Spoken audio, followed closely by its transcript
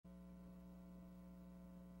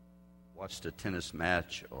watched a tennis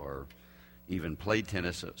match or even played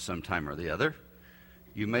tennis at some time or the other,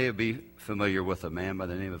 you may be familiar with a man by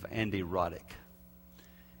the name of Andy Roddick.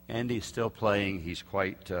 Andy's still playing. He's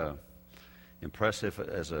quite impressive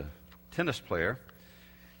as a tennis player.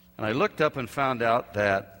 And I looked up and found out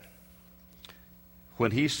that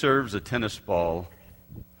when he serves a tennis ball,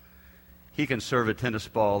 he can serve a tennis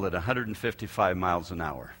ball at 155 miles an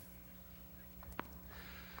hour.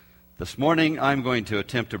 This morning, I'm going to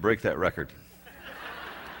attempt to break that record.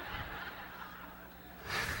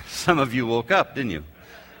 Some of you woke up, didn't you?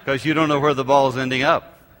 Because you don't know where the ball is ending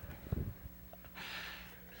up.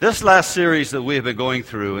 This last series that we have been going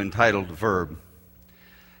through, entitled Verb,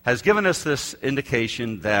 has given us this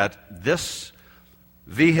indication that this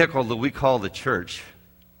vehicle that we call the church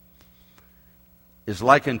is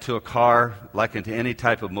likened to a car, likened to any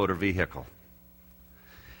type of motor vehicle.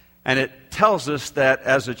 And it tells us that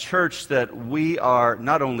as a church that we are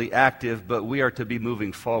not only active, but we are to be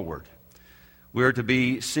moving forward. We are to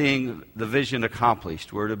be seeing the vision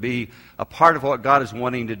accomplished. We're to be a part of what God is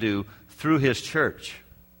wanting to do through His church.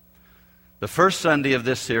 The first Sunday of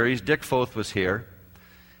this series, Dick Foth was here,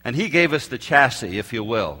 and he gave us the chassis, if you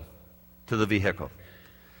will, to the vehicle.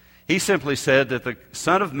 He simply said that the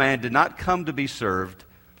Son of Man did not come to be served,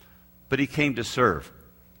 but He came to serve.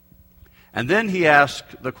 And then he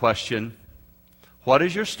asked the question, what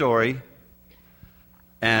is your story,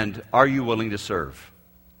 and are you willing to serve?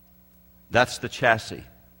 That's the chassis.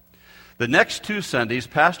 The next two Sundays,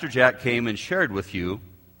 Pastor Jack came and shared with you,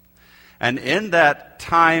 and in that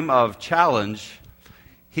time of challenge,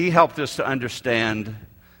 he helped us to understand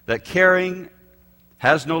that caring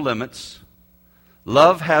has no limits,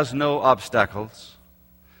 love has no obstacles,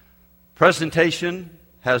 presentation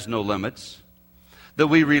has no limits, that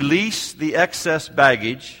we release the excess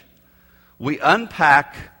baggage, we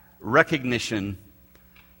unpack recognition,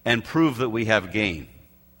 and prove that we have gain.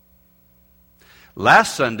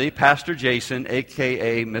 Last Sunday, Pastor Jason,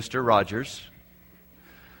 a.k.a. Mr. Rogers,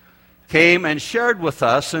 came and shared with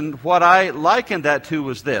us, and what I likened that to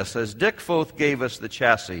was this. As Dick Foth gave us the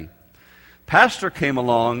chassis, Pastor came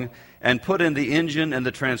along and put in the engine and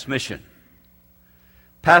the transmission.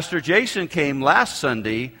 Pastor Jason came last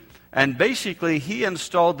Sunday, and basically he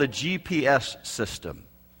installed the GPS system,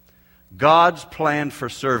 God's plan for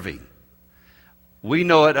serving. We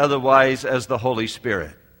know it otherwise as the Holy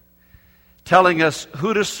Spirit, telling us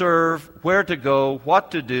who to serve, where to go,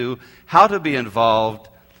 what to do, how to be involved,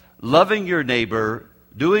 loving your neighbor,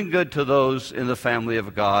 doing good to those in the family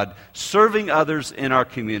of God, serving others in our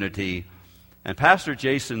community. And Pastor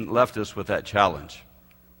Jason left us with that challenge.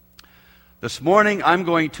 This morning, I'm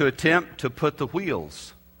going to attempt to put the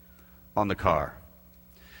wheels on the car.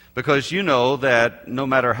 Because you know that no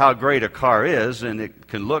matter how great a car is, and it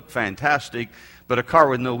can look fantastic, but a car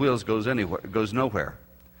with no wheels goes nowhere.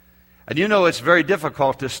 And you know it's very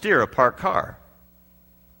difficult to steer a parked car.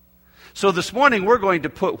 So this morning we're going to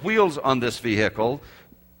put wheels on this vehicle,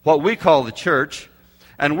 what we call the church,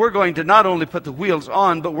 and we're going to not only put the wheels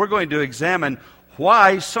on, but we're going to examine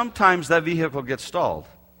why sometimes that vehicle gets stalled.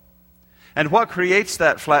 And what creates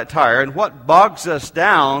that flat tire, and what bogs us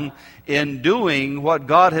down in doing what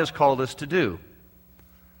God has called us to do.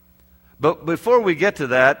 But before we get to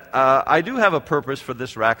that, I do have a purpose for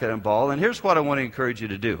this racket and ball, and here's what I want to encourage you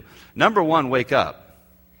to do. Number one, wake up.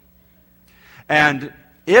 And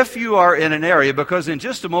if you are in an area, because in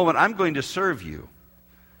just a moment I'm going to serve you.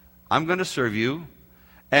 I'm going to serve you,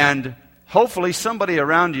 and hopefully somebody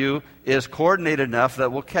around you is coordinated enough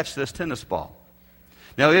that will catch this tennis ball.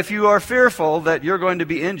 Now, if you are fearful that you're going to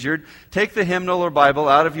be injured, take the hymnal or Bible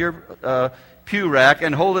out of your pew rack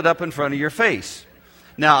and hold it up in front of your face.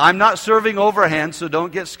 Now, I'm not serving overhand, so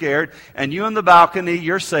don't get scared. And you in the balcony,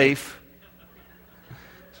 you're safe.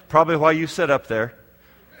 It's probably why you sit up there.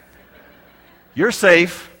 You're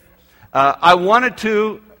safe. I wanted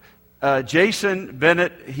to, Jason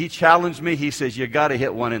Bennett, he challenged me. He says, you got to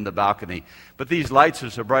hit one in the balcony. But these lights are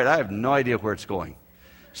so bright, I have no idea where it's going.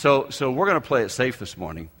 So we're going to play it safe this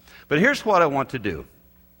morning. But here's what I want to do.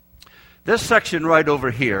 This section right over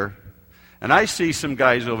here, and I see some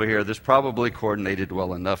guys over here that's probably coordinated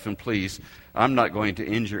well enough, and please, I'm not going to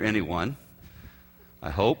injure anyone, I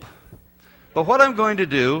hope. But what I'm going to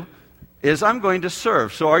do is I'm going to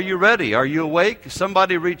serve. So are you ready? Are you awake?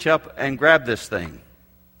 Somebody reach up and grab this thing.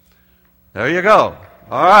 There you go.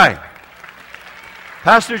 All right.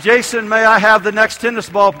 Pastor Jason, may I have the next tennis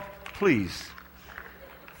ball, please?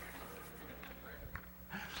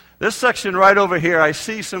 This section right over here, I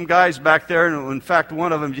see some guys back there, and in fact,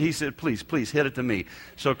 one of them, he said, please hit it to me.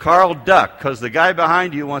 So Carl, duck, because the guy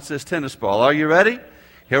behind you wants this tennis ball. Are you ready?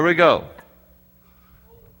 Here we go.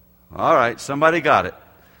 All right, somebody got it.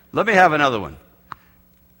 Let me have another one.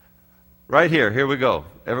 Right here. Here we go.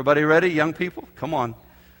 Everybody ready, young people? Come on.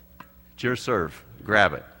 It's your serve.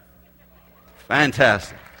 Grab it.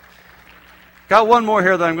 Fantastic. Got one more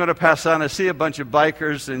here that I'm going to pass on. I see a bunch of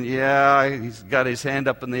bikers, and yeah, he's got his hand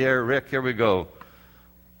up in the air. Rick, here we go.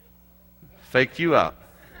 Fake you out.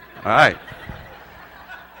 All right.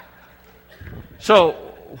 So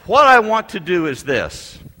what I want to do is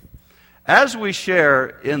this. As we share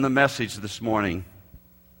in the message this morning,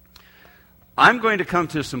 I'm going to come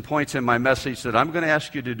to some points in my message that I'm going to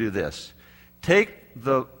ask you to do this. Take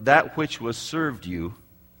that which was served you,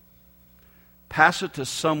 pass it to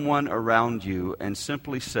someone around you, and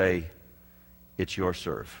simply say, it's your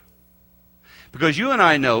serve. Because you and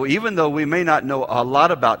I know, even though we may not know a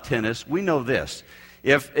lot about tennis, we know this.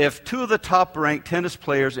 If two of the top-ranked tennis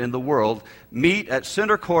players in the world meet at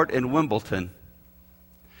center court in Wimbledon,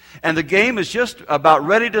 and the game is just about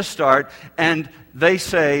ready to start, and they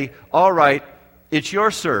say, all right, it's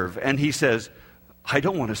your serve. And he says, I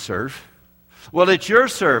don't want to serve. Well, it's your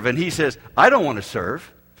serve. And he says, I don't want to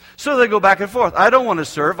serve. So they go back and forth. I don't want to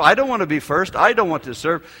serve. I don't want to be first. I don't want to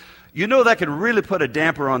serve. You know that could really put a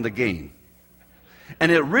damper on the game.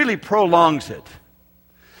 And it really prolongs it.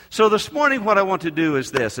 So this morning what I want to do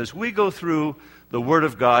is this. As we go through the Word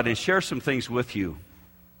of God and share some things with you,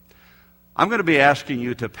 I'm going to be asking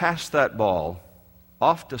you to pass that ball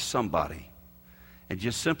off to somebody and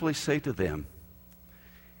just simply say to them,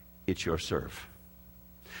 it's your serve.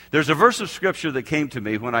 There's a verse of Scripture that came to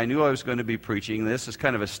me when I knew I was going to be preaching. This is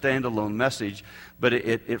kind of a standalone message, but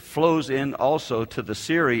it flows in also to the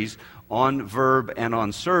series on verb and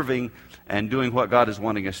on serving and doing what God is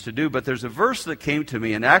wanting us to do. But there's a verse that came to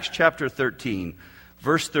me in Acts chapter 13,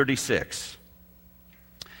 verse 36.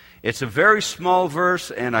 It's a very small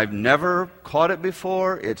verse, and I've never caught it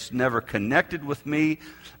before. It's never connected with me,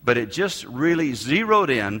 but it just really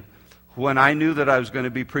zeroed in when I knew that I was going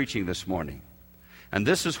to be preaching this morning. And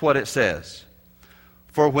this is what it says.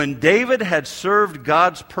 For when David had served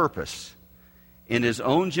God's purpose in his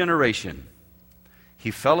own generation,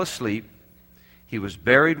 he fell asleep, he was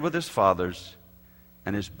buried with his fathers,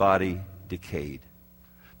 and his body decayed.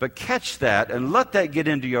 But catch that and let that get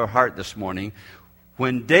into your heart this morning.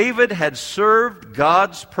 When David had served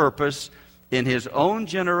God's purpose in his own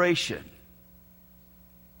generation,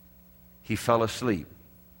 he fell asleep.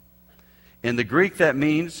 In the Greek, that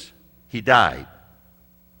means he died.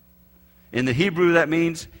 In the Hebrew, that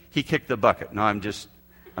means he kicked the bucket. No, I'm just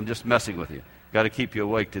messing with you. Got to keep you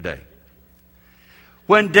awake today.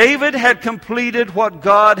 When David had completed what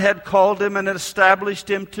God had called him and established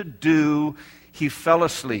him to do, he fell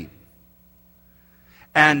asleep.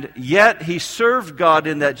 And yet he served God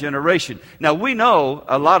in that generation. Now we know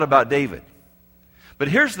a lot about David. But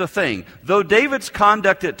here's the thing. Though David's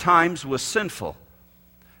conduct at times was sinful,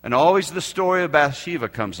 and always the story of Bathsheba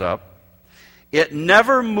comes up, it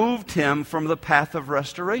never moved him from the path of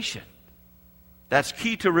restoration. That's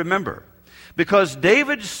key to remember. Because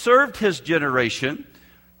David served his generation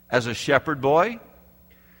as a shepherd boy,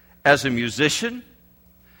 as a musician,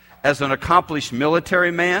 as an accomplished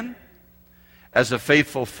military man, as a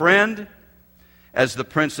faithful friend, as the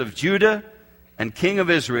Prince of Judah and King of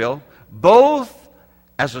Israel, both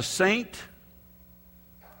as a saint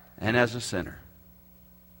and as a sinner.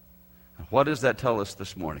 What does that tell us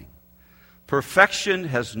this morning? Perfection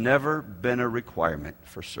has never been a requirement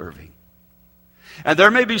for serving. And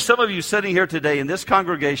there may be some of you sitting here today in this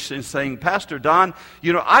congregation saying, Pastor Don,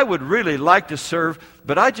 I would really like to serve,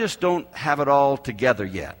 but I just don't have it all together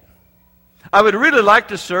yet. I would really like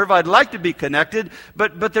to serve. I'd like to be connected,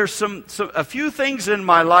 but there's a few things in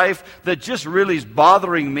my life that just really is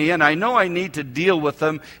bothering me, and I know I need to deal with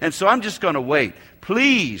them, and so I'm just going to wait.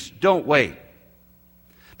 Please don't wait.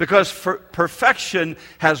 Because perfection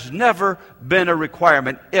has never been a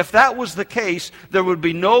requirement. If that was the case, there would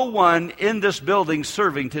be no one in this building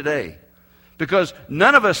serving today. Because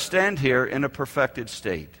none of us stand here in a perfected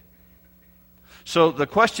state. So the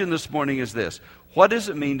question this morning is this. What does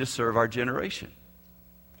it mean to serve our generation?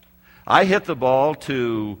 I hit the ball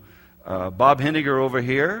to Bob Henniger over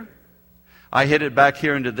here. I hit it back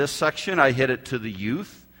here into this section. I hit it to the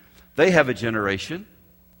youth. They have a generation.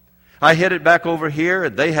 I hit it back over here,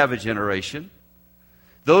 and they have a generation.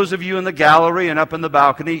 Those of you in the gallery and up in the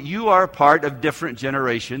balcony, you are part of different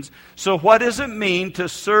generations. So what does it mean to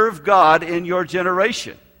serve God in your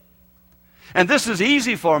generation? And this is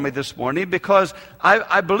easy for me this morning because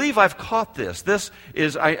I believe I've caught this. This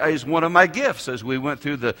is one of my gifts as we went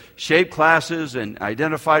through the shape classes and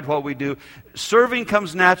identified what we do. Serving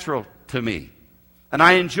comes natural to me. And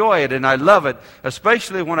I enjoy it and I love it,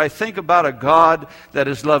 especially when I think about a God that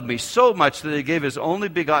has loved me so much that He gave His only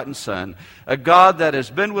begotten Son, a God that has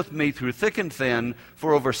been with me through thick and thin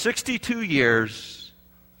for over 62 years,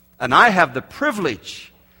 and I have the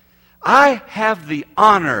privilege, I have the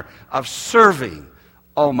honor of serving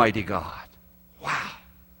Almighty God. Wow.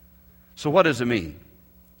 So what does it mean?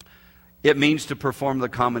 It means to perform the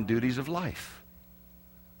common duties of life.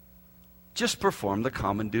 Just perform the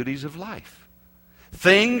common duties of life.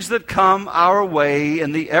 Things that come our way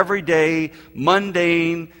in the everyday,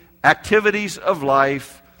 mundane activities of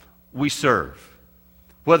life, we serve.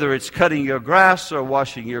 Whether it's cutting your grass or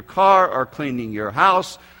washing your car or cleaning your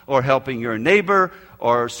house or helping your neighbor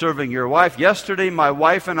or serving your wife. Yesterday, my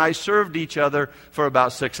wife and I served each other for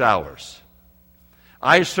about 6 hours.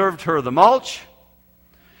 I served her the mulch,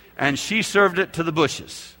 and she served it to the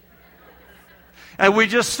bushes. And we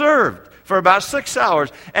just served for about 6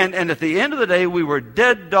 hours. And at the end of the day, we were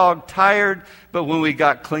dead dog tired. But when we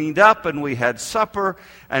got cleaned up and we had supper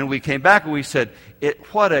and we came back and we said,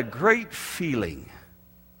 what a great feeling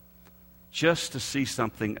just to see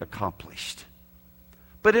something accomplished.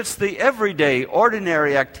 But it's the everyday,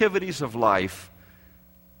 ordinary activities of life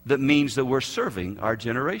that means that we're serving our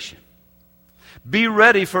generation. Be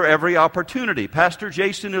ready for every opportunity. Pastor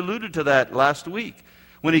Jason alluded to that last week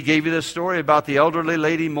when he gave you the story about the elderly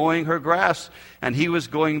lady mowing her grass, and he was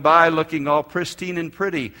going by looking all pristine and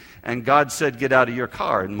pretty, and God said, get out of your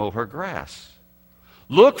car and mow her grass.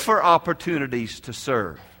 Look for opportunities to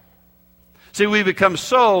serve. See, we become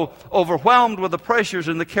so overwhelmed with the pressures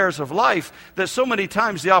and the cares of life that so many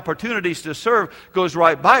times the opportunities to serve goes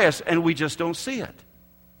right by us and we just don't see it.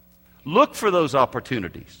 Look for those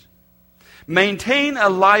opportunities. Maintain a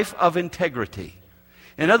life of integrity.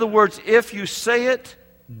 In other words, if you say it,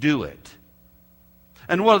 do it.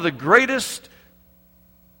 And one of the greatest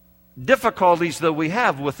difficulties that we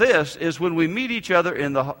have with this is when we meet each other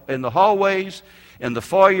in the hallways, in the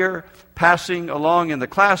foyer, passing along in the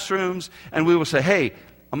classrooms, and we will say, hey,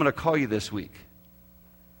 I'm going to call you this week.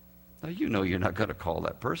 Now, you know you're not going to call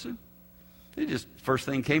that person. It just first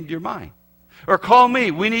thing came to your mind. Or call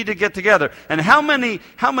me, we need to get together. And how many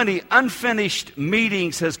unfinished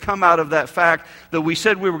meetings has come out of that fact that we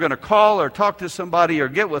said we were going to call or talk to somebody or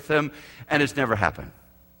get with them, and it's never happened.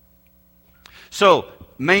 So,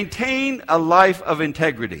 maintain a life of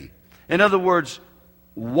integrity. In other words,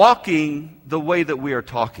 walking the way that we are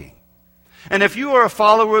talking. And if you are a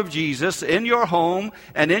follower of Jesus in your home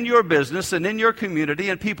and in your business and in your community,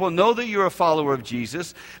 and people know that you're a follower of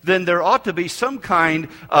Jesus, then there ought to be some kind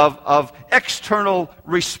of external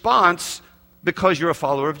response because you're a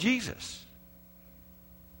follower of Jesus.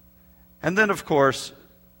 And then, of course,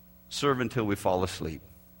 serve until we fall asleep.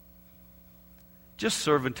 Just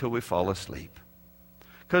serve until we fall asleep.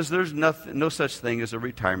 Because there's no such thing as a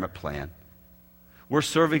retirement plan. We're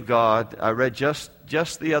serving God. I read just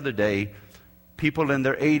the other day, people in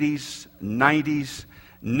their 80s, 90s,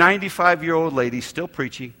 95-year-old ladies still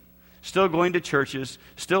preaching, still going to churches,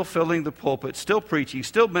 still filling the pulpit, still preaching,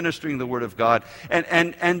 still ministering the Word of God.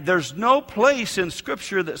 And there's no place in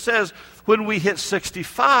Scripture that says when we hit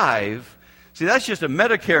 65, see, that's just a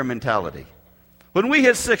Medicare mentality. When we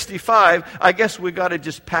hit 65, I guess we got to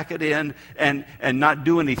just pack it in and not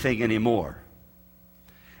do anything anymore.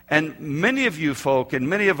 And many of you folk and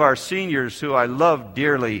many of our seniors who I love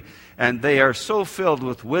dearly, and they are so filled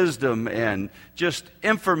with wisdom and just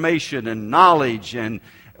information and knowledge, and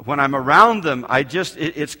when I'm around them,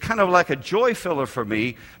 it's kind of like a joy filler for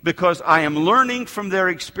me because I am learning from their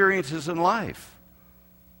experiences in life.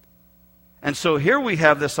 And so here we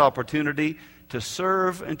have this opportunity to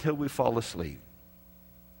serve until we fall asleep.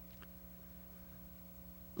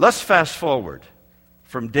 Let's fast forward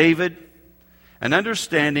from David, and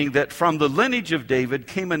understanding that from the lineage of David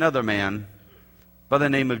came another man by the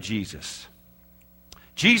name of Jesus.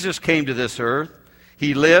 Jesus came to this earth.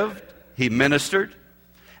 He lived, he ministered,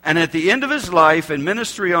 and at the end of his life and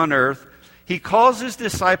ministry on earth, he calls his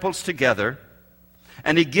disciples together,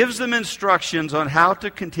 and he gives them instructions on how to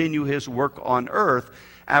continue his work on earth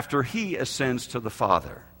after he ascends to the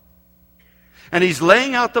Father. And he's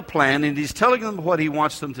laying out the plan, and he's telling them what he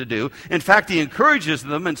wants them to do. In fact, he encourages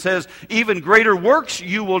them and says, even greater works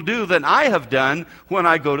you will do than I have done when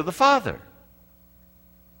I go to the Father.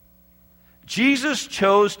 Jesus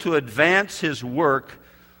chose to advance his work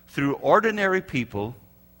through ordinary people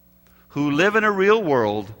who live in a real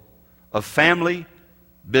world of family,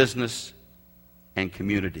 business, and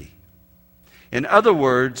community. In other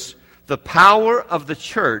words, the power of the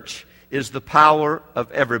church is the power of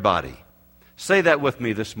everybody. Say that with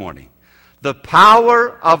me this morning. The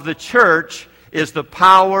power of the church is the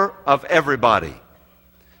power of everybody.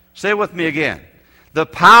 Say it with me again. The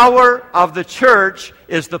power of the church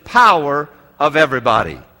is the power of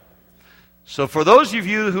everybody. So for those of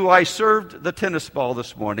you who I served the tennis ball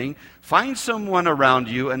this morning, find someone around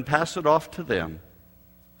you and pass it off to them.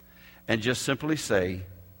 And just simply say,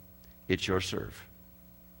 it's your serve.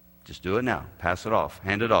 Just do it now. Pass it off.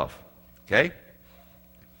 Hand it off. Okay?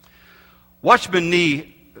 Watchman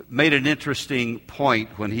Nee made an interesting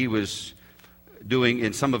point when he was doing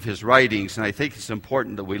in some of his writings, and I think it's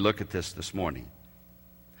important that we look at this morning.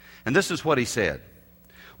 And this is what he said.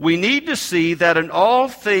 We need to see that in all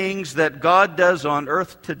things that God does on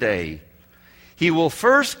earth today, He will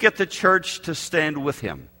first get the church to stand with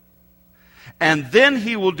Him. And then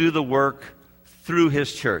He will do the work through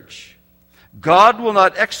His church. God will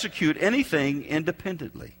not execute anything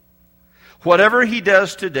independently. Whatever He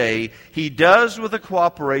does today, He does with the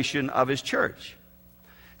cooperation of His church.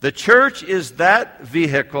 The church is that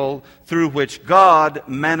vehicle through which God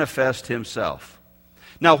manifests Himself.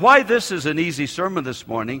 Now, why this is an easy sermon this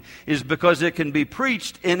morning is because it can be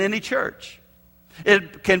preached in any church.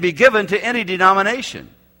 It can be given to any denomination.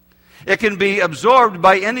 It can be absorbed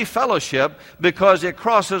by any fellowship because it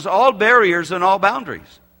crosses all barriers and all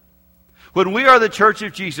boundaries. When we are the Church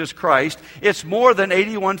of Jesus Christ, it's more than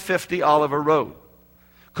 8150 Oliver Road.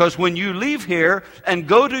 Because when you leave here and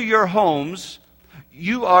go to your homes,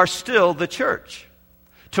 you are still the church.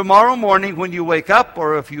 Tomorrow morning when you wake up,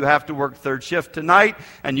 or if you have to work third shift tonight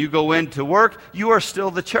and you go into work, you are still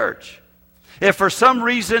the church. If for some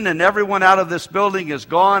reason and everyone out of this building is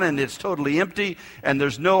gone and it's totally empty and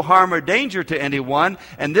there's no harm or danger to anyone,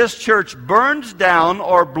 and this church burns down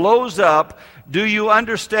or blows up, do you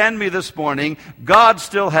understand me this morning? God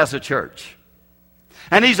still has a church.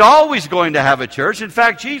 And He's always going to have a church. In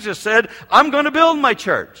fact, Jesus said, I'm going to build my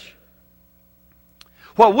church.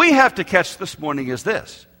 What we have to catch this morning is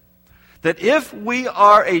this, that if we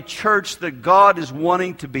are a church that God is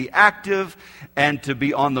wanting to be active and to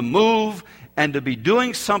be on the move and to be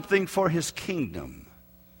doing something for His kingdom,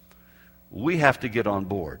 we have to get on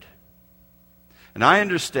board. And I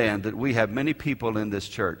understand that we have many people in this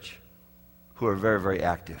church who are very, very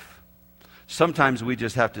active. Sometimes we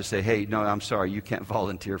just have to say, hey, no, I'm sorry, you can't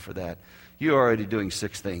volunteer for that. You're already doing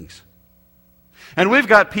 6 things. And we've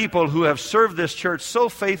got people who have served this church so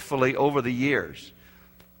faithfully over the years.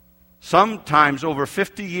 Sometimes over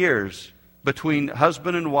 50 years between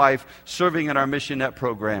husband and wife serving in our Missionette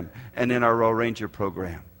program and in our Royal Ranger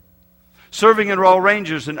program. Serving in Royal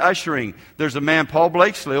Rangers and ushering. There's a man, Paul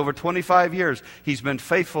Blakesley, over 25 years. He's been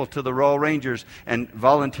faithful to the Royal Rangers and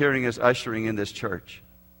volunteering as ushering in this church.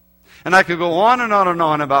 And I could go on and on and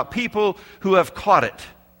on about people who have caught it.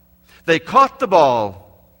 They caught the ball.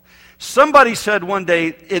 Somebody said one day,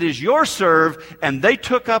 it is your serve, and they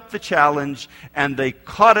took up the challenge, and they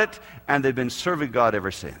caught it, and they've been serving God ever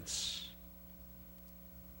since.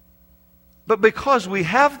 But because we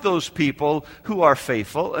have those people who are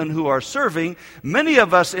faithful and who are serving, many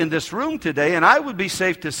of us in this room today, and I would be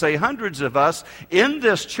safe to say hundreds of us in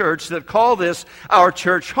this church that call this our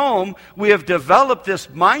church home, we have developed this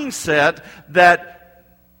mindset that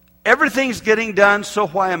everything's getting done, so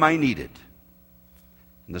why am I needed?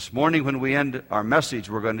 And this morning when we end our message,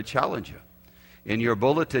 we're going to challenge you. In your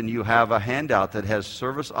bulletin, you have a handout that has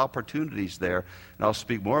service opportunities there, and I'll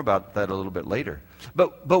speak more about that a little bit later.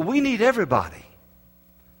 But we need everybody.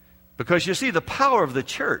 Because you see, the power of the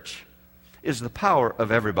church is the power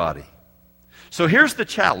of everybody. So here's the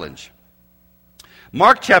challenge.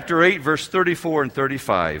 Mark chapter 8, verse 34 and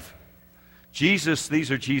 35.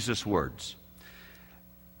 These are Jesus' words.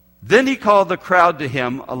 Then He called the crowd to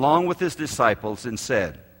Him along with His disciples and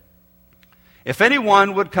said, if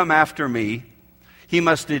anyone would come after me, he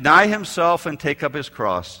must deny himself and take up his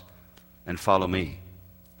cross and follow me.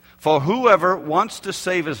 For whoever wants to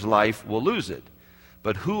save his life will lose it,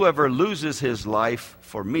 but whoever loses his life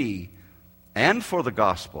for me and for the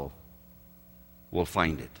gospel will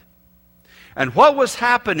find it. And what was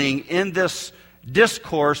happening in this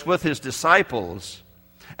discourse with His disciples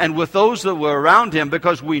and with those that were around Him,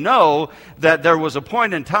 because we know that there was a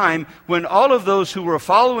point in time when all of those who were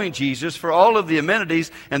following Jesus for all of the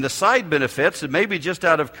amenities and the side benefits, and maybe just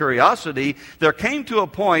out of curiosity, there came to a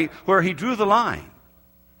point where He drew the line.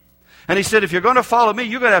 And He said, if you're going to follow me,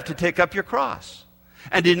 you're going to have to take up your cross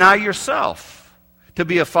and deny yourself to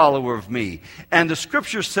be a follower of me. And the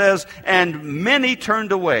Scripture says, and many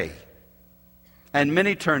turned away. And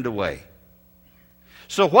many turned away.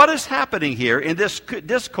 So what is happening here in this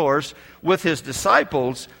discourse with His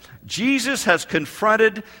disciples? Jesus has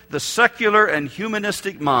confronted the secular and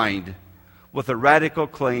humanistic mind with the radical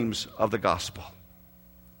claims of the gospel.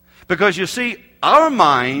 Because you see, our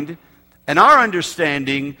mind And our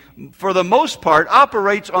understanding, for the most part,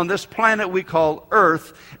 operates on this planet we call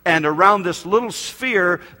Earth and around this little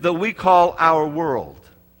sphere that we call our world.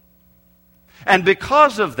 And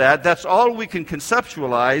because of that, that's all we can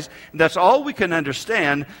conceptualize, that's all we can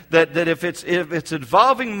understand, that if it's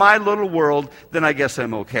involving my little world, then I guess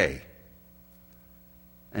I'm okay.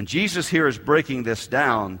 And Jesus here is breaking this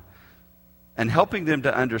down and helping them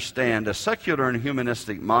to understand a secular and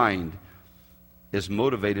humanistic mind is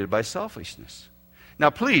motivated by selfishness. Now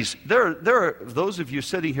please, there are those of you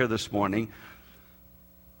sitting here this morning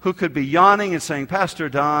who could be yawning and saying, Pastor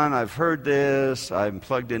Don, I've heard this, I'm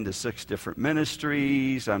plugged into 6 different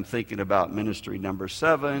ministries, I'm thinking about ministry number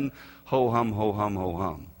 7, ho-hum, ho-hum,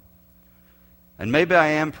 ho-hum. And maybe I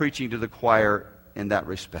am preaching to the choir in that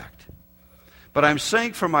respect. But I'm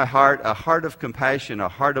saying from my heart, a heart of compassion, a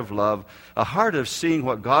heart of love, a heart of seeing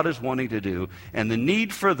what God is wanting to do, and the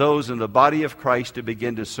need for those in the body of Christ to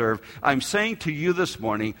begin to serve. I'm saying to you this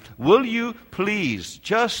morning, will you please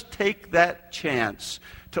just take that chance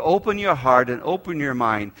to open your heart and open your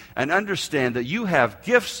mind and understand that you have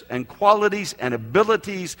gifts and qualities and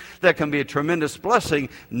abilities that can be a tremendous blessing,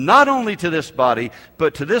 not only to this body,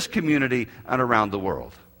 but to this community and around the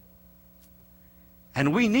world.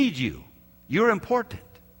 And we need you. You're important.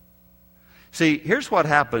 See, here's what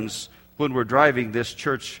happens when we're driving this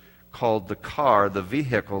church called the car, the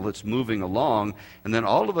vehicle that's moving along, and then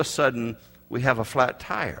all of a sudden we have a flat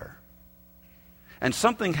tire. And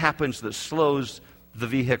something happens that slows the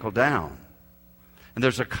vehicle down. And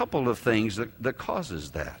there's a couple of things that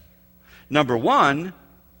causes that. Number one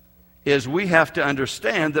is we have to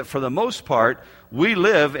understand that for the most part, we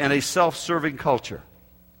live in a self-serving culture.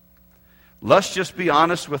 Let's just be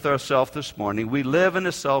honest with ourselves this morning. We live in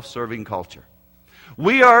a self-serving culture.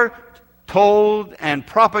 We are told and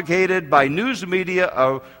propagated by news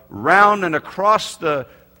media around and across the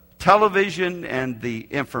television and the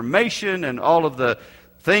information and all of the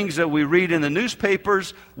things that we read in the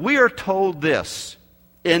newspapers. We are told this: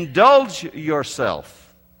 indulge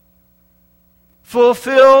yourself.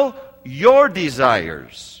 Fulfill your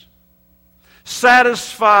desires.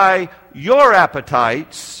 Satisfy your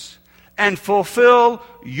appetites. And fulfill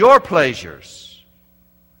your pleasures.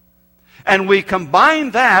 And we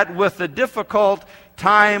combine that with the difficult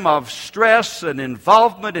time of stress and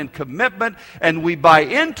involvement and commitment, and we buy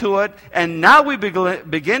into it, and now we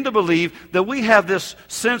begin to believe that we have this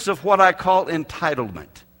sense of what I call entitlement.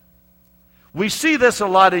 We see this a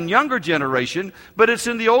lot in younger generation, but it's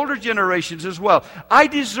in the older generations as well. I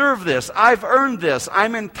deserve this. I've earned this.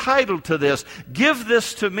 I'm entitled to this. Give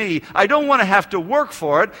this to me. I don't want to have to work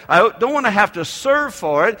for it. I don't want to have to serve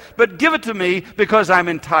for it, but give it to me because I'm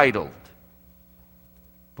entitled.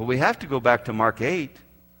 But we have to go back to Mark 8,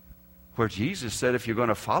 where Jesus said, if you're going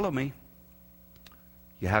to follow me,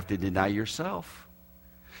 you have to deny yourself.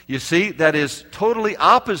 You see, that is totally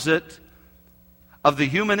opposite of the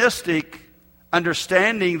humanistic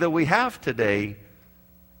understanding that we have today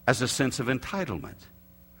as a sense of entitlement.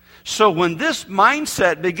 So when this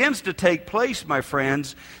mindset begins to take place, my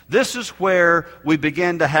friends, this is where we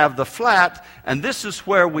begin to have the flat, and this is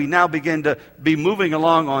where we now begin to be moving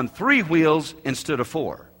along on 3 wheels instead of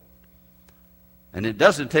 4. And it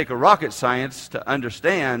doesn't take a rocket science to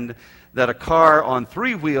understand that a car on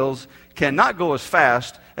 3 wheels cannot go as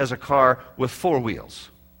fast as a car with 4 wheels.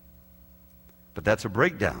 But that's a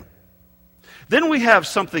breakdown. Then we have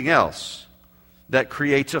something else that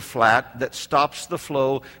creates a flat, that stops the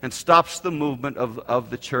flow and stops the movement of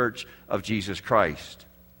the church of Jesus Christ.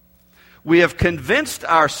 We have convinced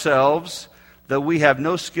ourselves that we have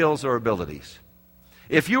no skills or abilities.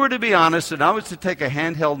 If you were to be honest, and I was to take a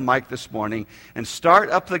handheld mic this morning and start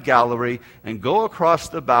up the gallery and go across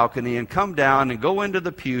the balcony and come down and go into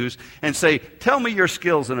the pews and say, tell me your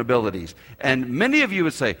skills and abilities. And many of you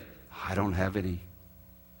would say, I don't have any.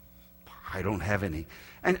 I don't have any.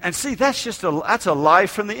 And see, that's a lie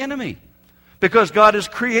from the enemy. Because God has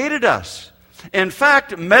created us. In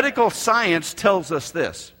fact, medical science tells us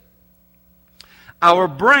this. Our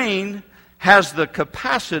brain has the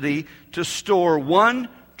capacity to store 1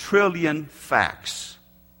 trillion facts.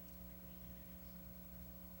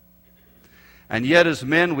 And yet as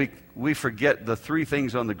men, we forget the 3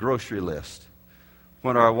 things on the grocery list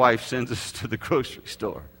when our wife sends us to the grocery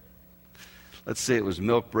store. Let's say it was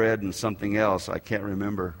milk, bread, and something else. I can't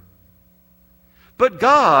remember. But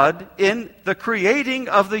God, in the creating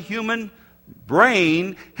of the human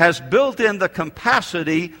brain, has built in the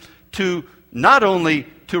capacity to not only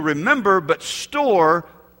to remember, but store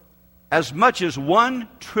as much as 1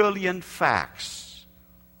 trillion facts.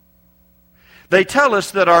 They tell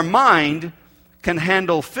us that our mind can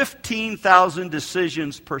handle 15,000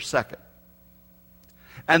 decisions per second.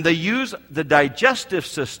 And they use the digestive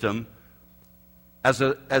system as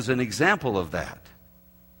an example of that.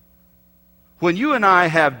 When you and I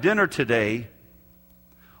have dinner today,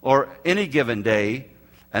 or any given day,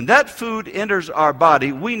 and that food enters our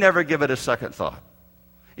body, we never give it a second thought.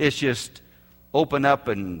 It's just open up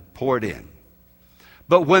and pour it in.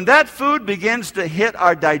 But when that food begins to hit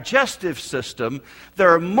our digestive system, there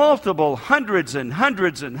are multiple hundreds and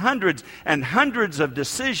hundreds and hundreds and hundreds of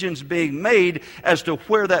decisions being made as to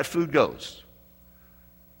where that food goes.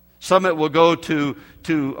 Some it will go to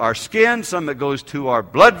our skin, some it goes to our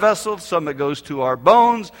blood vessels, some it goes to our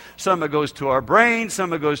bones, some it goes to our brain,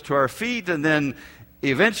 some it goes to our feet, and then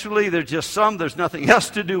eventually there's nothing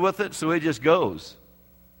else to do with it, so it just goes.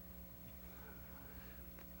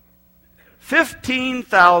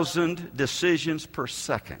 15,000 decisions per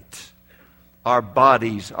second our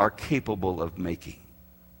bodies are capable of making.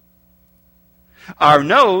 Our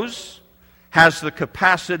nose has the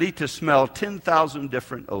capacity to smell 10,000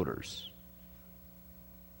 different odors.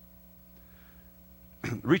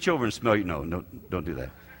 Reach over and smell your nose. No, don't do that.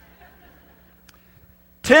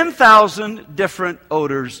 10,000 different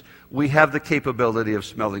odors we have the capability of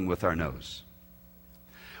smelling with our nose.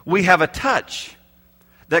 We have a touch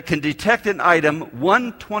that can detect an item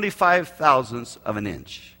 1/25,000th of an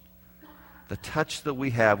inch. The touch that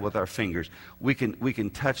we have with our fingers, we can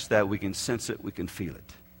touch that, we can sense it, we can feel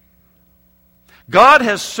it. God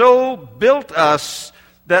has so built us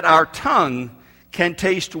that our tongue can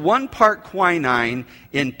taste 1 part quinine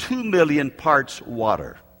in 2 million parts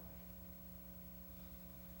water.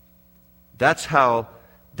 That's how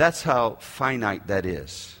finite that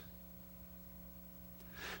is.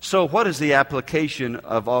 So what is the application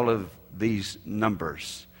of all of these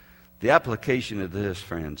numbers? The application of this,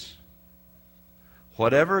 friends,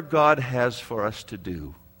 whatever God has for us to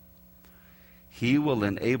do, He will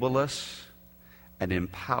enable us and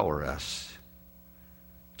empower us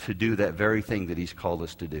to do that very thing that He's called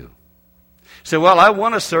us to do. So, well, I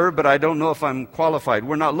want to serve, but I don't know if I'm qualified.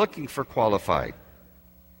 We're not looking for qualified.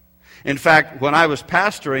 In fact, when I was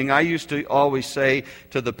pastoring, I used to always say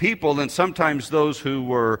to the people, and sometimes those who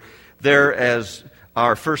were there as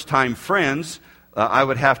our first-time friends, I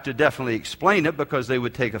would have to definitely explain it because they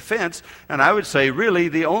would take offense. And I would say, really,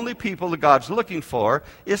 the only people that God's looking for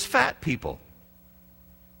is fat people.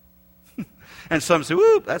 And some say,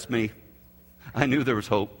 whoop, that's me. I knew there was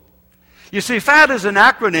hope. You see, FAT is an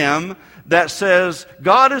acronym that says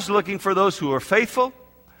God is looking for those who are faithful,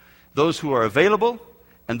 those who are available,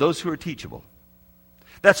 and those who are teachable.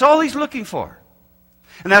 That's all He's looking for.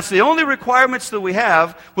 And that's the only requirements that we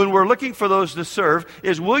have when we're looking for those to serve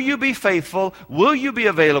is will you be faithful, will you be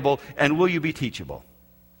available, and will you be teachable?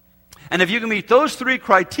 And if you can meet those 3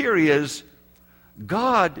 criterias,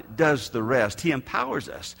 God does the rest. He empowers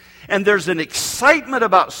us. And there's an excitement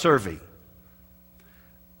about serving.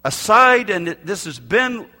 And this has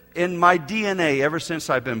been in my DNA ever since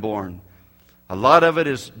I've been born. A lot of it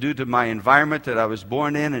is due to my environment that I was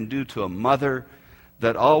born in and due to a mother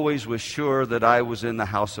that always was sure that I was in the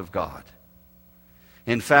house of God.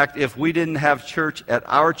 In fact, if we didn't have church at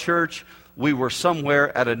our church, we were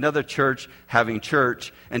somewhere at another church having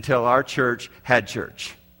church until our church had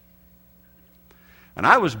church. And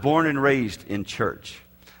I was born and raised in church.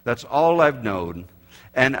 That's all I've known.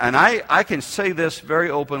 And I can say this very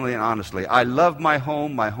openly and honestly. I love my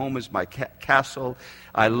home. My home is my castle.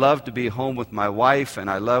 I love to be home with my wife, and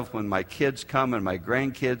I love when my kids come and my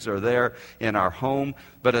grandkids are there in our home.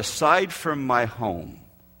 But aside from my home,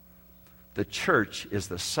 the church is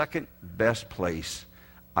the second best place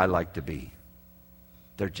I like to be.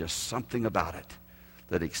 There's just something about it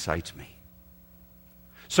that excites me.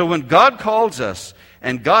 So when God calls us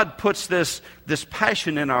and God puts this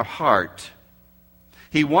passion in our heart,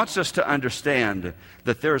 He wants us to understand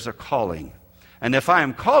that there's a calling. And if I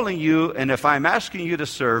am calling you and if I'm asking you to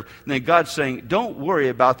serve, then God's saying, don't worry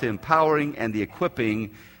about the empowering and the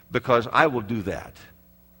equipping because I will do that.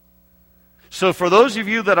 So for those of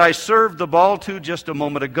you that I served the ball to just a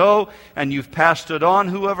moment ago and you've passed it on,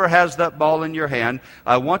 whoever has that ball in your hand,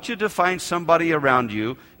 I want you to find somebody around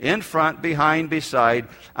you, in front, behind, beside,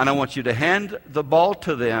 and I want you to hand the ball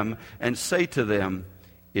to them and say to them,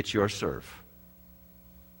 it's your serve.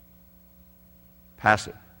 Pass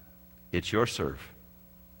it. It's your serve.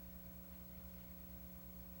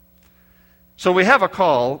 So we have a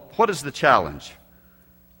call. What is the challenge?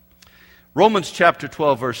 Romans chapter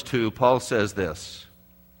 12, verse 2, Paul says this.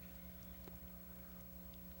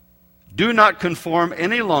 Do not conform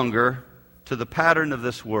any longer to the pattern of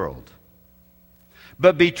this world,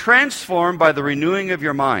 but be transformed by the renewing of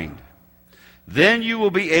your mind. Then you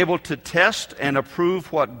will be able to test and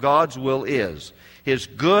approve what God's will is, His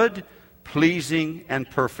good, pleasing, and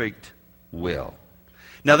perfect will.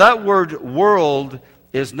 Now that word world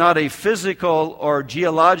is not a physical or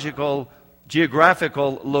geographical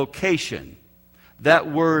location.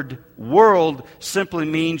 That word world simply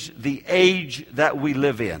means the age that we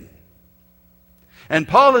live in. And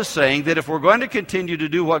Paul is saying that if we're going to continue to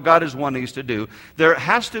do what God is wanting us to do, there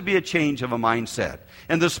has to be a change of a mindset.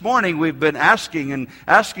 And this morning we've been asking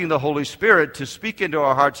the Holy Spirit to speak into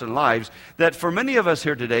our hearts and lives that for many of us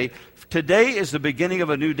here today is the beginning of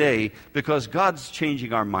a new day because God's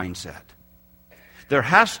changing our mindset. There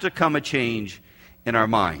has to come a change in our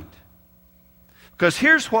mind. Because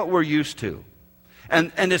here's what we're used to.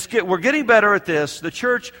 And we're getting better at this. The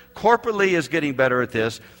church corporately is getting better at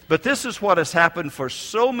this. But this is what has happened for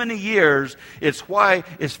so many years. It's why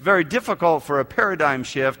it's very difficult for a paradigm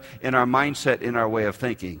shift in our mindset, in our way of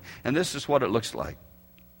thinking. And this is what it looks like.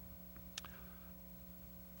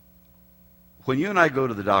 When you and I go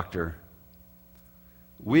to the doctor,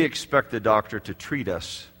 we expect the doctor to treat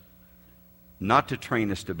us, not to train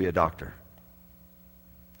us to be a doctor.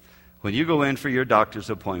 When you go in for your doctor's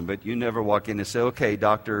appointment, you never walk in and say, okay,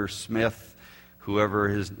 Dr. Smith, whatever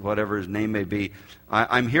his name may be,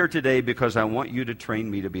 I'm here today because I want you to train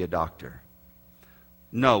me to be a doctor.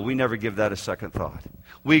 No, we never give that a second thought.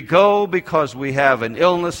 We go because we have an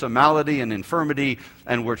illness, a malady, an infirmity,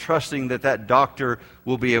 and we're trusting that that doctor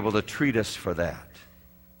will be able to treat us for that.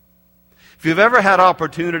 If you've ever had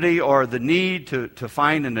opportunity or the need to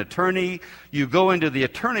find an attorney, you go into the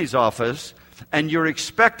attorney's office and you're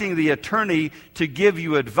expecting the attorney to give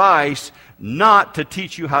you advice, not to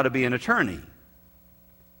teach you how to be an attorney.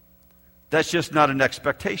 That's just not an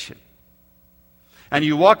expectation. And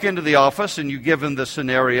you walk into the office and you give him the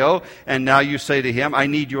scenario, and now you say to him, I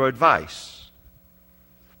need your advice.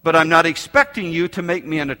 But I'm not expecting you to make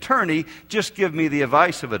me an attorney, just give me the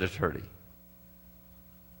advice of an attorney.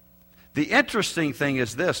 The interesting thing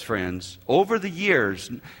is this, friends, over the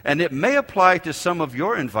years, and it may apply to some of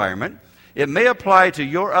your environment, it may apply to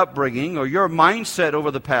your upbringing or your mindset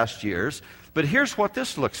over the past years, but here's what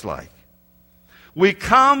this looks like. We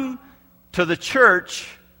come to the church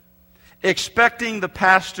expecting the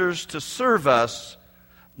pastors to serve us,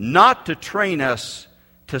 not to train us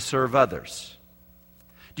to serve others.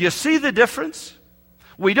 Do you see the difference?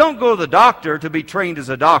 We don't go to the doctor to be trained as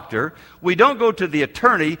a doctor. We don't go to the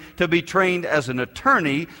attorney to be trained as an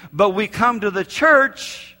attorney, but we come to the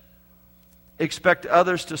church expect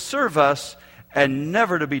others to serve us and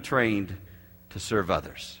never to be trained to serve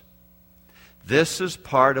others. This is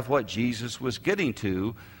part of what Jesus was getting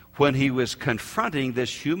to when he was confronting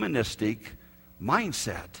this humanistic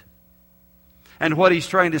mindset. And what he's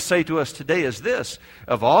trying to say to us today is this.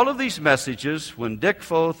 Of all of these messages, when Dick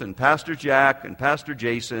Foth and Pastor Jack and Pastor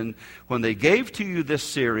Jason, when they gave to you this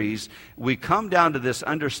series, we come down to this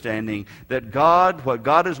understanding that what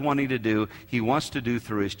God is wanting to do, he wants to do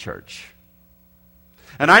through his church.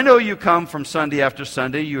 And I know you come from Sunday after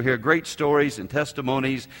Sunday. You hear great stories and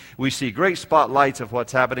testimonies. We see great spotlights of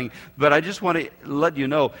what's happening. But I just want to let you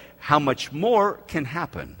know how much more can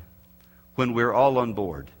happen when we're all on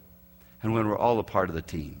board and when we're all a part of the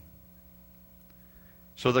team.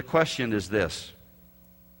 So the question is this.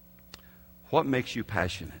 What makes you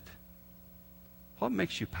passionate? What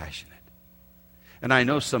makes you passionate? And I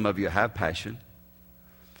know some of you have passion,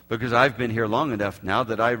 because I've been here long enough now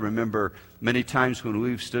that I remember many times when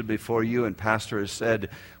we've stood before you and Pastor has said,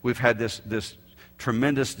 we've had this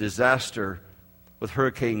tremendous disaster with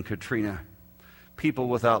Hurricane Katrina. People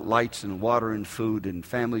without lights and water and food, and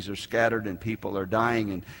families are scattered and people are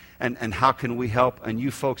dying, and how can we help? And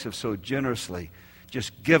you folks have so generously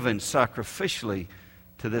just given sacrificially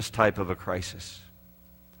to this type of a crisis.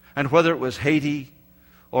 And whether it was Haiti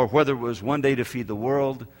or whether it was One Day to Feed the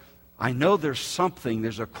World, I know there's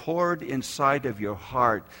a chord inside of your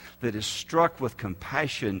heart that is struck with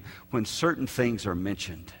compassion when certain things are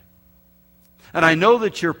mentioned. And I know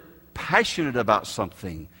that you're passionate about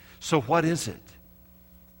something. So what is it?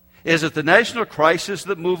 Is it the national crisis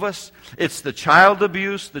that move us? It's the child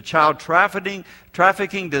abuse, the child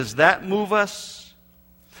trafficking. Does that move us?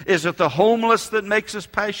 Is it the homeless that makes us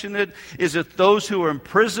passionate? Is it those who are in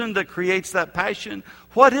prison that creates that passion?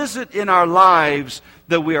 What is it in our lives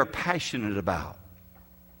that we are passionate about?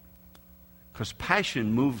 Because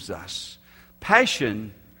passion moves us.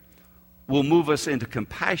 Passion will move us into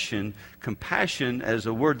compassion. Compassion, as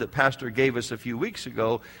a word that Pastor gave us a few weeks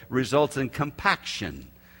ago, results in compaction.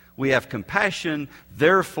 We have compassion,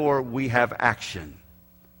 therefore we have action.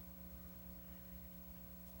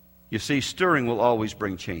 You see, stirring will always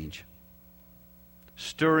bring change.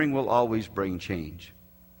 Stirring will always bring change.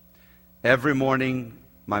 Every morning,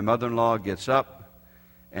 my mother-in-law gets up,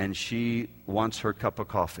 and she wants her cup of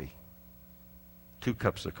coffee. 2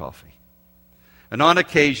 cups of coffee. And on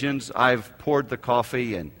occasions, I've poured the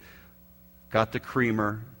coffee and got the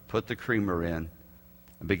creamer, put the creamer in,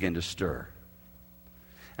 and begin to stir.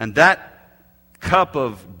 And that cup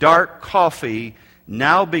of dark coffee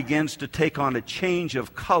now begins to take on a change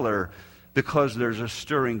of color because there's a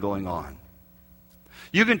stirring going on.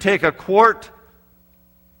 You can take a quart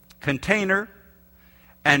container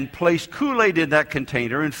and place Kool-Aid in that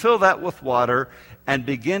container and fill that with water and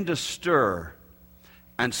begin to stir,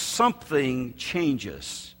 and something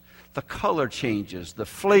changes. The color changes, the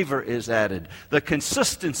flavor is added, the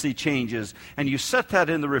consistency changes, and you set that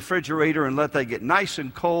in the refrigerator and let that get nice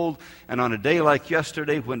and cold, and on a day like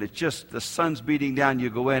yesterday when it's just the sun's beating down, you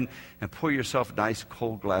go in and pour yourself a nice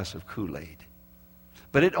cold glass of Kool-Aid.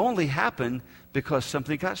 But it only happened because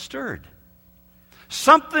something got stirred.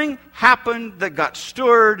 Something happened that got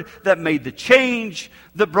stirred, that made the change,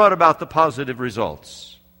 that brought about the positive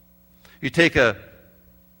results. You take a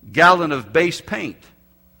gallon of base paint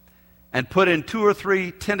and put in 2 or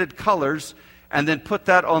 3 tinted colors, and then put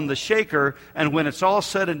that on the shaker, and when it's all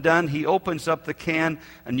said and done, he opens up the can,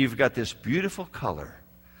 and you've got this beautiful color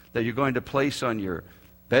that you're going to place on your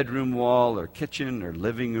bedroom wall or kitchen or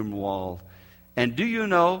living room wall. And do you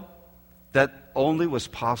know that only was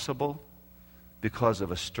possible because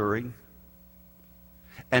of a stirring?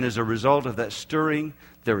 And as a result of that stirring,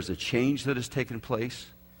 there is a change that has taken place.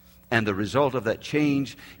 And the result of that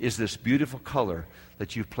change is this beautiful color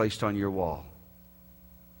that you've placed on your wall.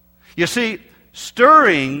 You see,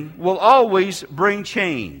 stirring will always bring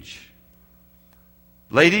change.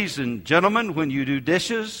 Ladies and gentlemen, when you do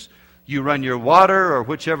dishes, you run your water or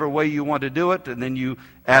whichever way you want to do it, and then you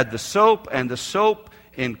add the soap, and the soap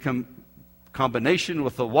in combination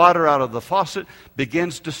with the water out of the faucet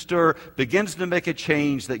begins to stir, begins to make a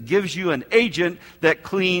change that gives you an agent that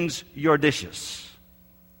cleans your dishes.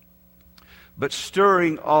 But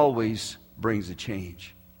stirring always brings a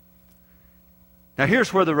change. Now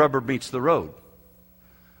here's where the rubber meets the road.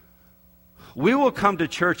 We will come to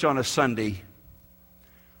church on a Sunday,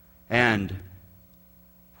 and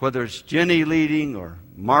whether it's Jenny leading or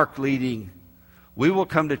Mark leading, we will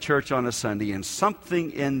come to church on a Sunday, and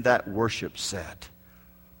something in that worship set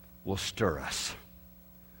will stir us.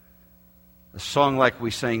 A song like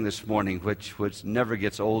we sang this morning, which never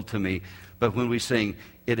gets old to me, but when we sing,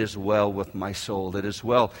 "It is well with my soul," it is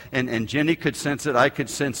well. And Jenny could sense it, I could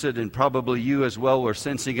sense it, and probably you as well were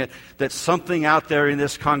sensing it, that something out there in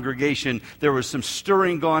this congregation, there was some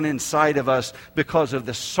stirring gone inside of us because of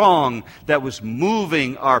the song that was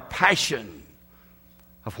moving our passion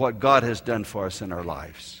of what God has done for us in our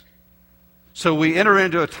lives. So we enter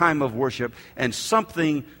into a time of worship, and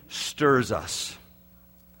something stirs us.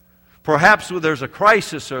 Perhaps there's a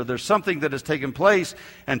crisis or there's something that has taken place,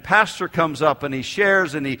 and pastor comes up and he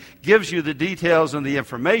shares and he gives you the details and the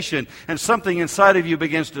information, and something inside of you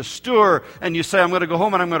begins to stir, and you say, I'm going to go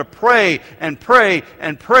home and I'm going to pray and pray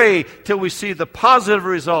and pray till we see the positive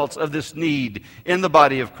results of this need in the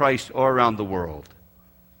body of Christ or around the world.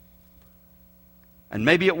 And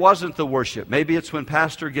maybe it wasn't the worship. Maybe it's when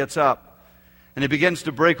pastor gets up and he begins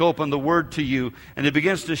to break open the Word to you, and he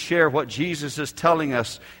begins to share what Jesus is telling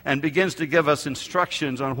us, and begins to give us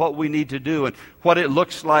instructions on what we need to do and what it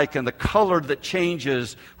looks like and the color that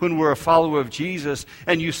changes when we're a follower of Jesus.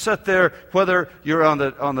 And you sit there, whether you're on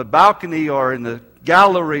the balcony or in the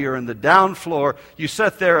gallery or in the down floor, you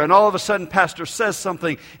sit there, and all of a sudden pastor says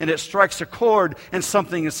something, and it strikes a chord, and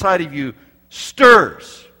something inside of you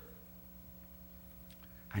stirs.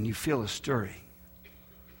 And you feel a stirring.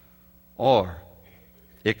 Or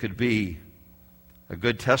it could be a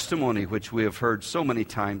good testimony, which we have heard so many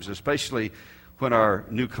times, especially when our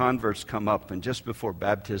new converts come up, and just before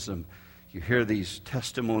baptism, you hear these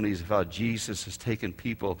testimonies of how Jesus has taken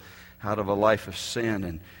people out of a life of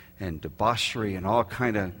sin and debauchery and all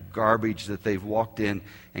kind of garbage that they've walked in,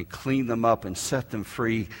 and cleaned them up and set them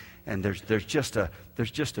free. And there's just a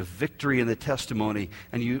victory in the testimony,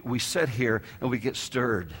 and we sit here and we get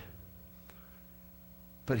stirred.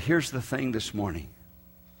 But here's the thing this morning.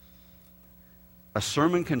 A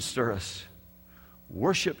sermon can stir us.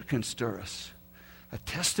 Worship can stir us. A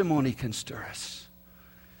testimony can stir us.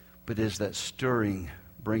 But is that stirring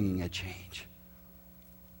bringing a change?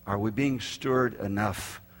 Are we being stirred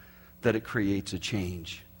enough that it creates a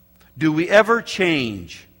change? Do we ever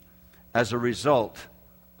change as a result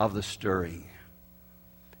of the stirring?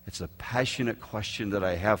 It's a passionate question that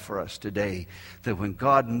I have for us today, that when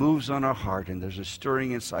God moves on our heart and there's a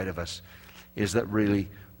stirring inside of us, is that really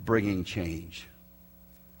bringing change?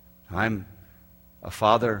 I'm a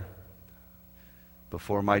father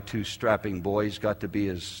before my two strapping boys got to be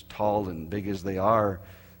as tall and big as they are.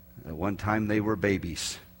 At one time they were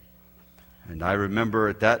babies. And I remember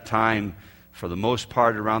at that time, for the most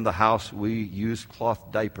part around the house, we used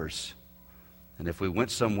cloth diapers. And if we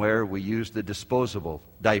went somewhere, we used the disposable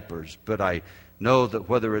diapers. But I know that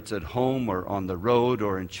whether it's at home or on the road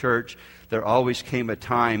or in church, there always came a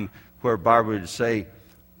time where Barbara would say,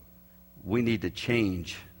 we need to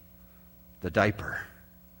change the diaper.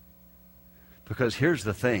 Because here's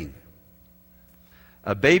the thing.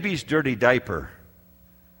 A baby's dirty diaper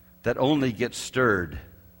that only gets stirred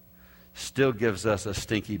still gives us a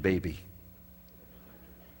stinky baby.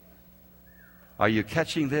 Are you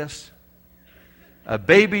catching this? A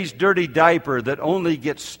baby's dirty diaper that only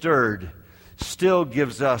gets stirred still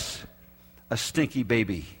gives us a stinky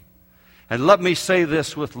baby. And let me say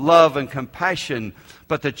this with love and compassion,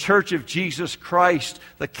 but the Church of Jesus Christ,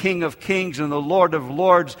 the King of Kings and the Lord of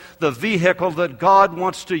Lords, the vehicle that God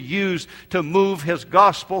wants to use to move His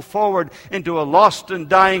gospel forward into a lost and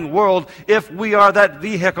dying world, if we are that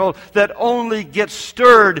vehicle that only gets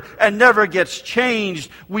stirred and never gets changed,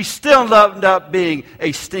 we still end up being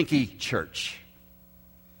a stinky church.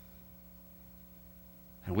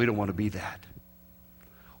 And we don't want to be that.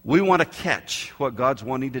 We want to catch what God's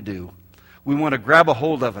wanting to do. We want to grab a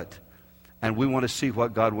hold of it, and we want to see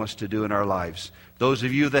what God wants to do in our lives. Those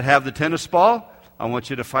of you that have the tennis ball, I want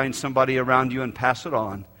you to find somebody around you and pass it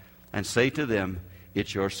on and say to them,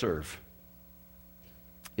 it's your serve.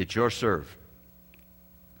 It's your serve.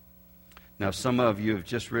 Now, some of you have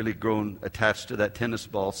just really grown attached to that tennis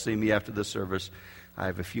ball. See me after the service. I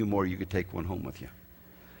have a few more. You could take one home with you.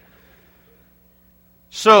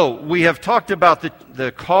 So, we have talked about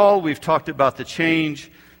the call. We've talked about the change.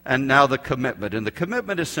 And now the commitment. And the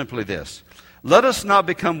commitment is simply this. Let us not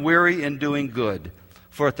become weary in doing good,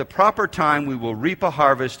 for at the proper time we will reap a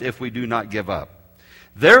harvest if we do not give up.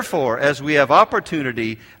 Therefore, as we have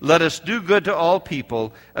opportunity, let us do good to all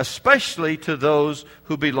people, especially to those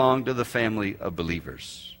who belong to the family of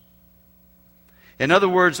believers. In other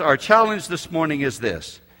words, our challenge this morning is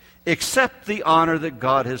this. Accept the honor that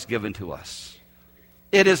God has given to us.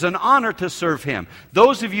 It is an honor to serve Him.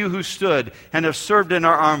 Those of you who stood and have served in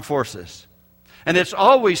our armed forces. And it's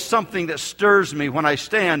always something that stirs me when I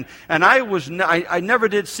stand. And I never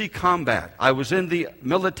did see combat. I was in the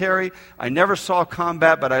military. I never saw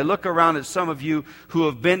combat. But I look around at some of you who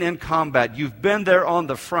have been in combat. You've been there on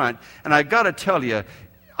the front. And I got to tell you,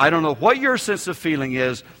 I don't know what your sense of feeling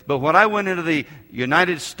is, but when I went into the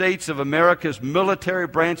United States of America's military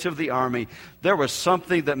branch of the Army, there was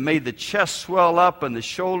something that made the chest swell up and the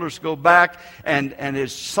shoulders go back, and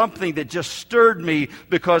it's something that just stirred me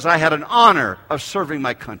because I had an honor of serving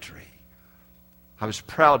my country. I was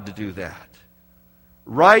proud to do that.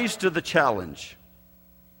 Rise to the challenge.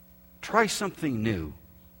 Try something new.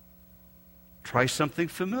 Try something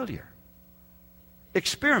familiar.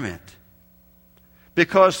 Experiment.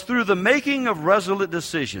 Because through the making of resolute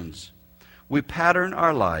decisions, we pattern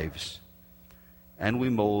our lives and we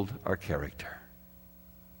mold our character.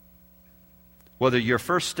 Whether your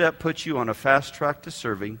first step puts you on a fast track to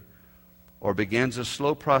serving or begins a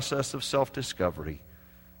slow process of self-discovery,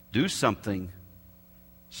 do something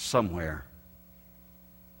somewhere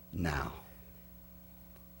now.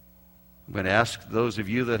 I'm going to ask those of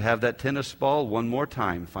you that have that tennis ball one more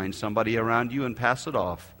time, find somebody around you and pass it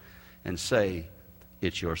off and say,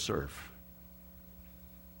 it's your serve.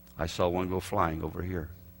 I saw one go flying over here.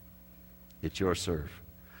 It's your serve.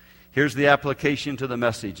 Here's the application to the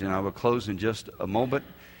message, and I will close in just a moment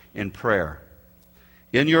in prayer.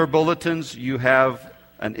 In your bulletins, you have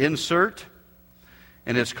an insert,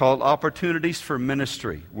 and it's called Opportunities for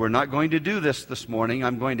Ministry. We're not going to do this morning.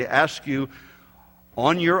 I'm going to ask you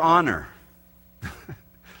on your honor.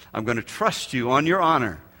 I'm going to trust you on your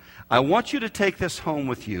honor. I want you to take this home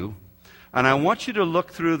with you. And I want you to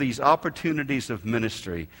look through these opportunities of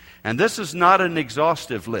ministry. And this is not an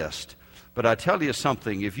exhaustive list. But I tell you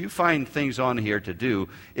something, if you find things on here to do,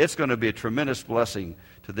 it's going to be a tremendous blessing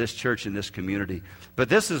to this church and this community. But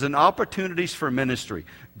this is an opportunities for ministry.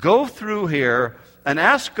 Go through here and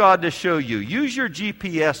ask God to show you. Use your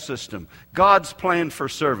GPS system, God's plan for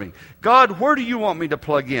serving. God, where do you want me to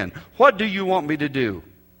plug in? What do you want me to do?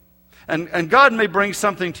 And God may bring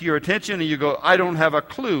something to your attention and you go, I don't have a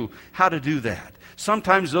clue how to do that.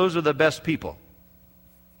 Sometimes those are the best people.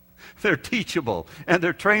 They're teachable and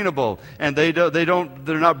they're trainable and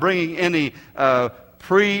they're not bringing any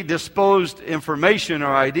predisposed information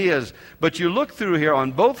or ideas. But you look through here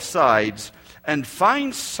on both sides and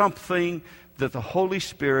find something that the Holy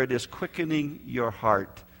Spirit is quickening your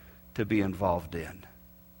heart to be involved in.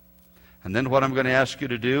 And then what I'm going to ask you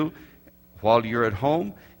to do, while you're at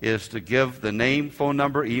home is to give the name, phone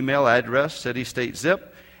number, email, address, city, state,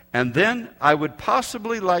 zip. And then I would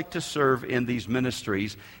possibly like to serve in these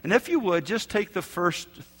ministries. And if you would, just take the first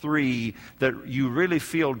 3 that you really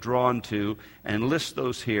feel drawn to and list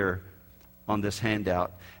those here on this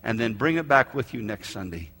handout. And then bring it back with you next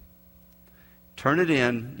Sunday. Turn it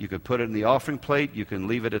in. You could put it in the offering plate. You can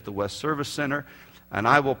leave it at the West Service Center. And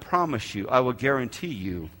I will promise you, I will guarantee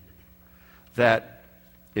you that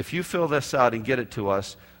if you fill this out and get it to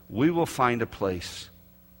us, we will find a place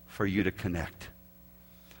for you to connect.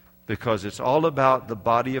 Because it's all about the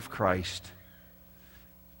body of Christ,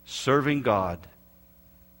 serving God,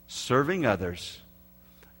 serving others,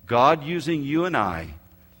 God using you and I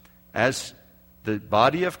as the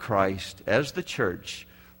body of Christ, as the church,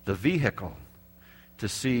 the vehicle to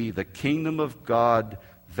see the kingdom of God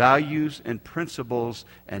values and principles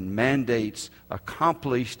and mandates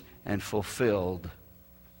accomplished and fulfilled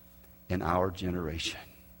in our generation.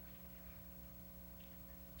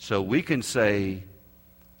 So we can say,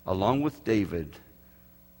 along with David,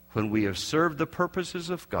 when we have served the purposes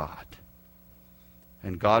of God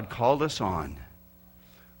and God called us on,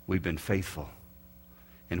 we've been faithful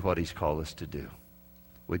in what He's called us to do.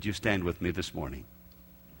 Would you stand with me this morning?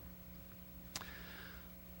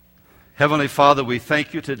 Heavenly Father, we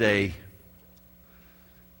thank you today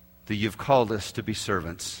that you've called us to be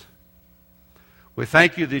servants. We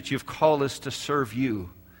thank you that you've called us to serve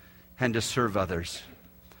you and to serve others.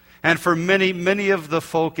 And for many, many of the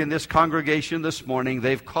folk in this congregation this morning,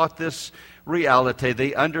 they've caught this reality.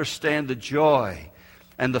 They understand the joy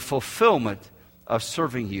and the fulfillment of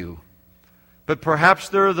serving you. But perhaps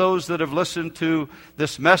there are those that have listened to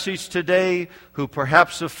this message today who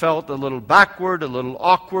perhaps have felt a little backward, a little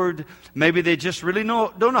awkward. Maybe they just really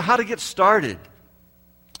don't know how to get started.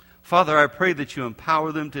 Father, I pray that you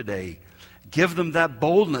empower them today. Give them that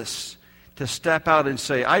boldness to step out and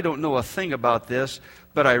say, I don't know a thing about this,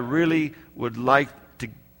 but I really would like to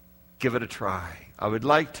give it a try. I would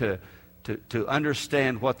like to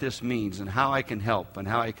understand what this means and how I can help and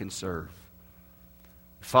how I can serve.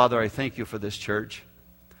 Father, I thank you for this church.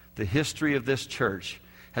 The history of this church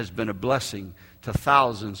has been a blessing to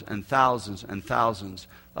thousands and thousands and thousands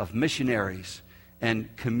of missionaries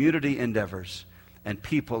and community endeavors and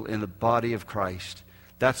people in the body of Christ.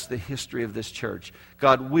 That's the history of this church.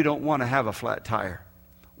 God, we don't want to have a flat tire.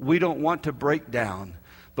 We don't want to break down,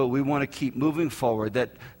 but we want to keep moving forward.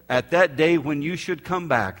 That at that day when you should come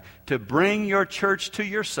back to bring your church to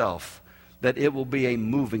yourself, that it will be a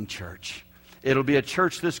moving church. It'll be a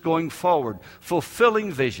church that's going forward,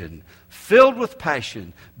 fulfilling vision, filled with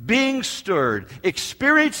passion, being stirred,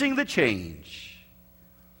 experiencing the change,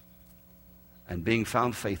 and being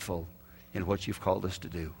found faithful in what you've called us to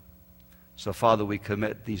do. So, Father, we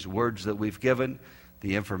commit these words that we've given,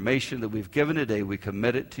 the information that we've given today, we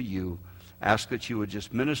commit it to you. Ask that you would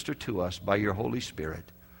just minister to us by your Holy Spirit.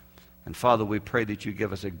 And, Father, we pray that you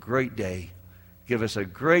give us a great day. Give us a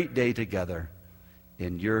great day together.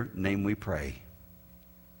 In your name we pray.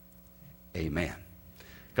 Amen.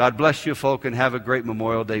 God bless you, folk, and have a great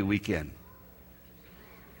Memorial Day weekend.